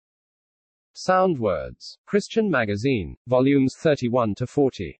Sound Words. Christian Magazine. Volumes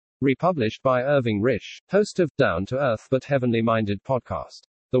 31-40. Republished by Irving Risch, host of Down to Earth but Heavenly Minded podcast.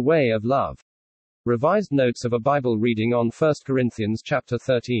 The Way of Love. Revised notes of a Bible reading on 1 Corinthians chapter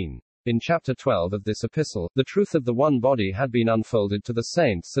 13. In chapter 12 of this epistle, the truth of the one body had been unfolded to the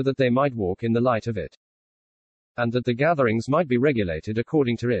saints so that they might walk in the light of it, and that the gatherings might be regulated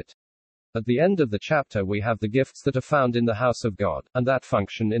according to it. At the end of the chapter we have the gifts that are found in the house of God, and that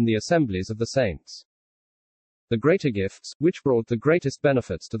function in the assemblies of the saints. The greater gifts, which brought the greatest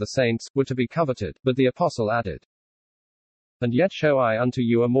benefits to the saints, were to be coveted, but the apostle added, "And yet show I unto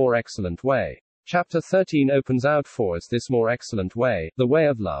you a more excellent way." Chapter 13 opens out for us this more excellent way, the way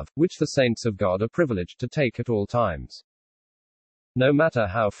of love, which the saints of God are privileged to take at all times. No matter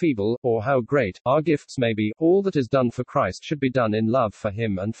how feeble, or how great, our gifts may be, all that is done for Christ should be done in love for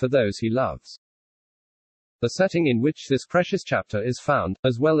Him and for those He loves. The setting in which this precious chapter is found,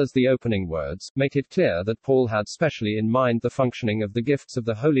 as well as the opening words, make it clear that Paul had specially in mind the functioning of the gifts of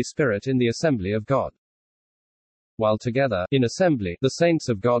the Holy Spirit in the assembly of God. While together, in assembly, the saints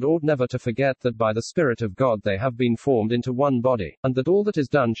of God ought never to forget that by the Spirit of God they have been formed into one body, and that all that is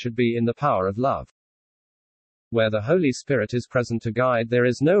done should be in the power of love. Where the Holy Spirit is present to guide, there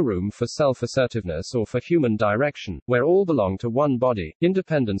is no room for self-assertiveness or for human direction. Where all belong to one body,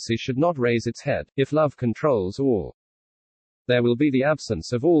 independency should not raise its head. If love controls all, there will be the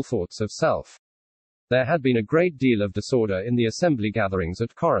absence of all thoughts of self. There had been a great deal of disorder in the assembly gatherings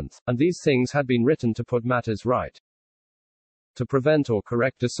at Corinth, and these things had been written to put matters right. To prevent or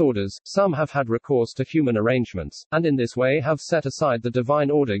correct disorders, some have had recourse to human arrangements, and in this way have set aside the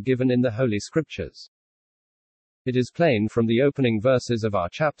divine order given in the Holy Scriptures. It is plain from the opening verses of our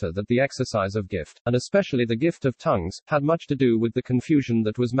chapter that the exercise of gift, and especially the gift of tongues, had much to do with the confusion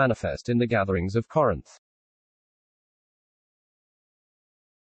that was manifest in the gatherings of Corinth.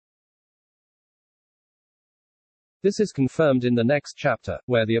 This is confirmed in the next chapter,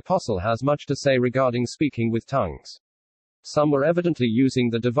 where the apostle has much to say regarding speaking with tongues. Some were evidently using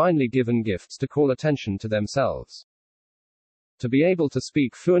the divinely given gifts to call attention to themselves. To be able to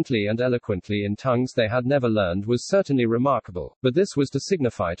speak fluently and eloquently in tongues they had never learned was certainly remarkable, but this was to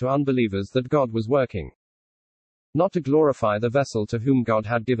signify to unbelievers that God was working, not to glorify the vessel to whom God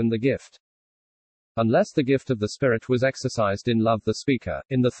had given the gift. Unless the gift of the Spirit was exercised in love, the speaker,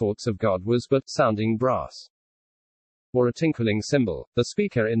 in the thoughts of God, was but sounding brass, or a tinkling cymbal. The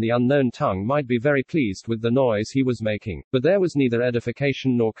speaker in the unknown tongue might be very pleased with the noise he was making, but there was neither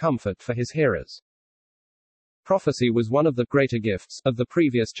edification nor comfort for his hearers. Prophecy was one of the greater gifts of the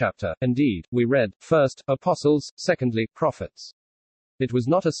previous chapter. Indeed, we read, first, apostles, secondly, prophets. It was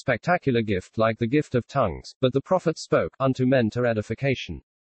not a spectacular gift like the gift of tongues, but the prophet spoke unto men to edification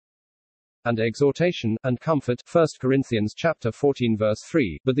and exhortation, and comfort, 1 Corinthians chapter 14 verse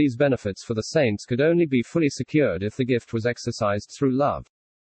 3, but these benefits for the saints could only be fully secured if the gift was exercised through love.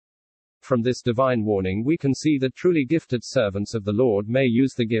 From this divine warning we can see that truly gifted servants of the Lord may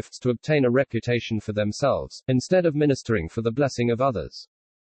use the gifts to obtain a reputation for themselves, instead of ministering for the blessing of others.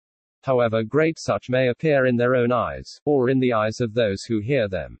 However great such may appear in their own eyes, or in the eyes of those who hear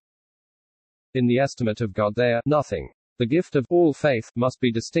them, in the estimate of God they are nothing. The gift of all faith must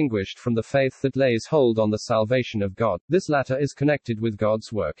be distinguished from the faith that lays hold on the salvation of God. This latter is connected with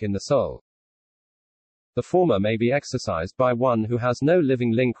God's work in the soul. The former may be exercised by one who has no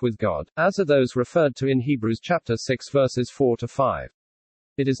living link with God, as are those referred to in Hebrews chapter 6 verses 4-5.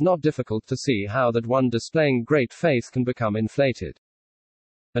 It is not difficult to see how that one displaying great faith can become inflated,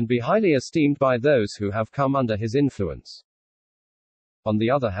 and be highly esteemed by those who have come under his influence. On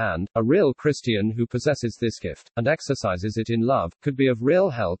the other hand, a real Christian who possesses this gift, and exercises it in love, could be of real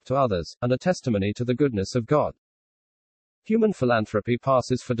help to others, and a testimony to the goodness of God. Human philanthropy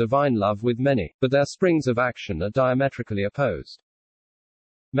passes for divine love with many, but their springs of action are diametrically opposed.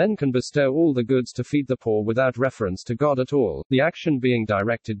 Men can bestow all the goods to feed the poor without reference to God at all, the action being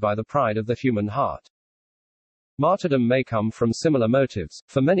directed by the pride of the human heart. Martyrdom may come from similar motives,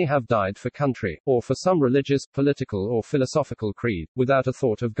 for many have died for country, or for some religious, political or philosophical creed, without a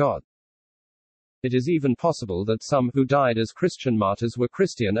thought of God. It is even possible that some who died as Christian martyrs were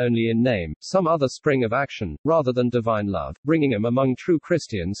Christian only in name, some other spring of action, rather than divine love, bringing them among true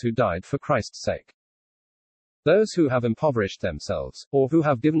Christians who died for Christ's sake. Those who have impoverished themselves, or who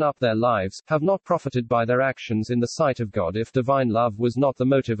have given up their lives, have not profited by their actions in the sight of God if divine love was not the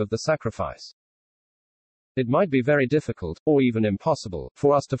motive of the sacrifice. It might be very difficult, or even impossible,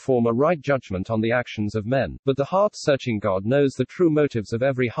 for us to form a right judgment on the actions of men, but the heart-searching God knows the true motives of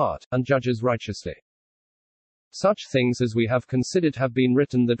every heart, and judges righteously. Such things as we have considered have been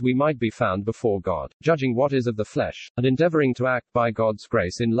written that we might be found before God, judging what is of the flesh, and endeavoring to act by God's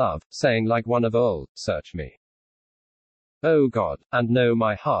grace in love, saying like one of old, Search me, O God, and know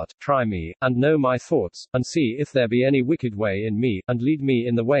my heart, try me, and know my thoughts, and see if there be any wicked way in me, and lead me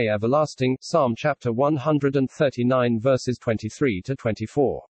in the way everlasting. Psalm chapter 139 verses 23 to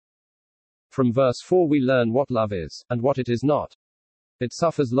 24. From verse 4 we learn what love is, and what it is not. It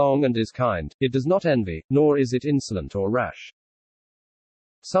suffers long and is kind, it does not envy, nor is it insolent or rash.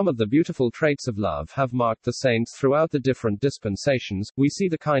 Some of the beautiful traits of love have marked the saints throughout the different dispensations. We see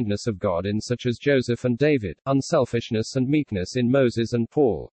the kindness of God in such as Joseph and David, unselfishness and meekness in Moses and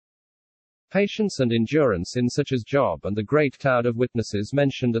Paul, patience and endurance in such as Job and the great cloud of witnesses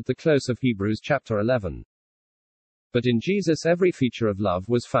mentioned at the close of Hebrews chapter 11. But in Jesus every feature of love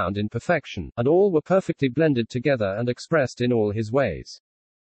was found in perfection, and all were perfectly blended together and expressed in all his ways.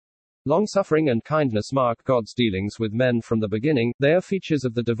 Long-suffering and kindness mark God's dealings with men from the beginning. They are features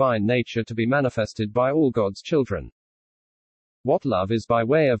of the divine nature to be manifested by all God's children. What love is by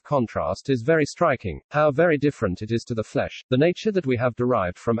way of contrast is very striking, how very different it is to the flesh, the nature that we have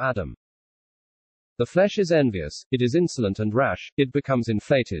derived from Adam. The flesh is envious, it is insolent and rash, it becomes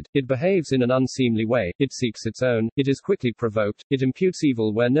inflated, it behaves in an unseemly way, it seeks its own, it is quickly provoked, it imputes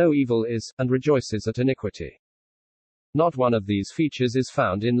evil where no evil is, and rejoices at iniquity. Not one of these features is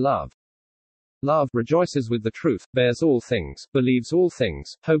found in love. Love rejoices with the truth, bears all things, believes all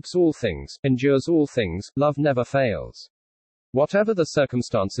things, hopes all things, endures all things. Love never fails. Whatever the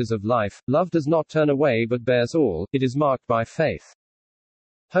circumstances of life, love does not turn away but bears all. It is marked by faith,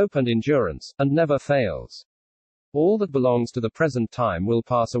 hope and endurance, and never fails. All that belongs to the present time will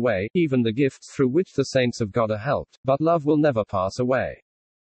pass away, even the gifts through which the saints of God are helped, but love will never pass away.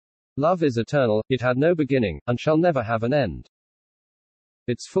 Love is eternal, it had no beginning, and shall never have an end.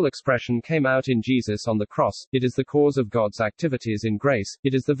 Its full expression came out in Jesus on the cross. It is the cause of God's activities in grace,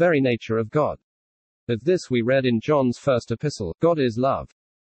 it is the very nature of God. Of this we read in John's first epistle, God is love.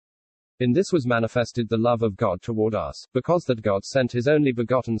 In this was manifested the love of God toward us, because that God sent his only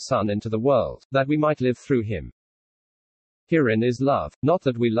begotten Son into the world, that we might live through him. Herein is love, not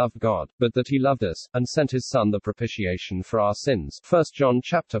that we loved God, but that he loved us, and sent his Son the propitiation for our sins. 1 John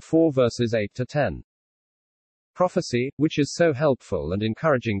chapter 4 verses 8 to 10. Prophecy, which is so helpful and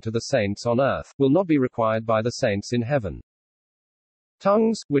encouraging to the saints on earth, will not be required by the saints in heaven.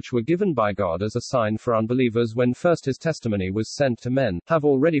 Tongues, which were given by God as a sign for unbelievers when first his testimony was sent to men, have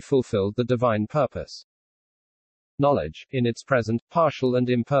already fulfilled the divine purpose. Knowledge, in its present, partial and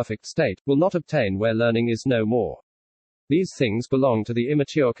imperfect state, will not obtain where learning is no more. These things belong to the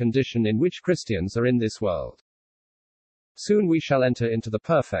immature condition in which Christians are in this world. Soon we shall enter into the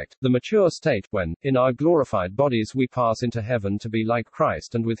perfect, the mature state, when, in our glorified bodies we pass into heaven to be like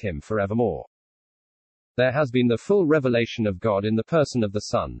Christ and with him forevermore. There has been the full revelation of God in the person of the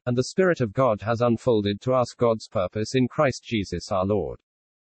Son, and the Spirit of God has unfolded to us God's purpose in Christ Jesus our Lord.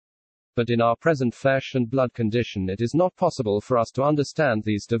 But in our present flesh and blood condition it is not possible for us to understand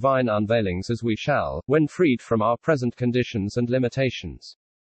these divine unveilings as we shall, when freed from our present conditions and limitations.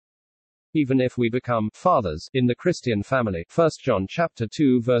 Even if we become fathers in the Christian family, 1 John chapter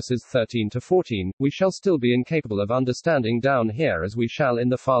 2 verses 13 to 14, we shall still be incapable of understanding down here as we shall in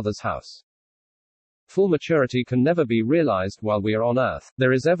the Father's house. Full maturity can never be realized while we are on earth.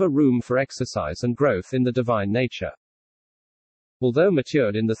 There is ever room for exercise and growth in the divine nature. Although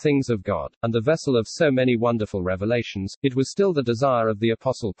matured in the things of God, and the vessel of so many wonderful revelations, it was still the desire of the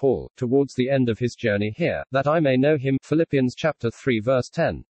Apostle Paul, towards the end of his journey here, that I may know him. Philippians chapter 3 verse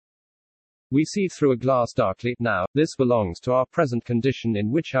 10. We see through a glass darkly. Now, this belongs to our present condition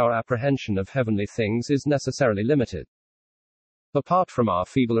in which our apprehension of heavenly things is necessarily limited. Apart from our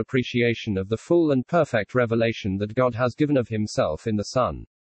feeble appreciation of the full and perfect revelation that God has given of himself in the Son,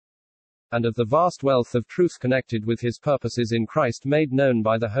 and of the vast wealth of truth connected with his purposes in Christ made known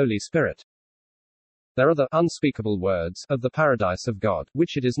by the Holy Spirit, there are the unspeakable words of the paradise of God,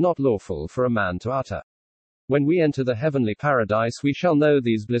 which it is not lawful for a man to utter. When we enter the heavenly paradise we shall know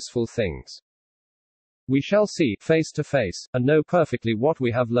these blissful things. We shall see, face to face, and know perfectly what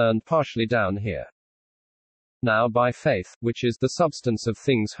we have learned partially down here. Now by faith, which is the substance of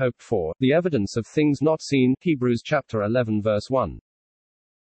things hoped for, the evidence of things not seen, Hebrews chapter 11 verse 1.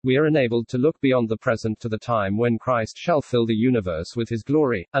 We are enabled to look beyond the present to the time when Christ shall fill the universe with his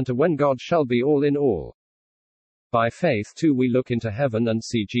glory, and to when God shall be all in all. By faith too we look into heaven and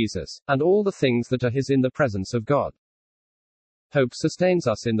see Jesus, and all the things that are his in the presence of God. Hope sustains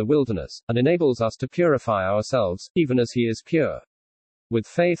us in the wilderness, and enables us to purify ourselves, even as he is pure. With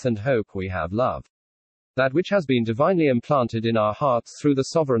faith and hope we have love. That which has been divinely implanted in our hearts through the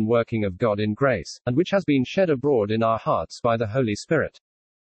sovereign working of God in grace, and which has been shed abroad in our hearts by the Holy Spirit.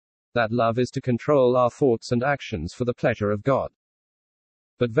 That love is to control our thoughts and actions for the pleasure of God.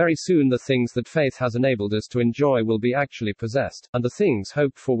 But very soon the things that faith has enabled us to enjoy will be actually possessed, and the things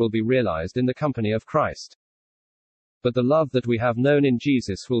hoped for will be realized in the company of Christ. But the love that we have known in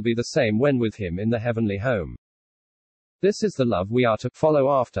Jesus will be the same when with him in the heavenly home. This is the love we are to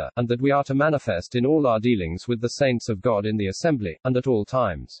follow after, and that we are to manifest in all our dealings with the saints of God in the assembly, and at all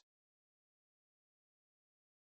times.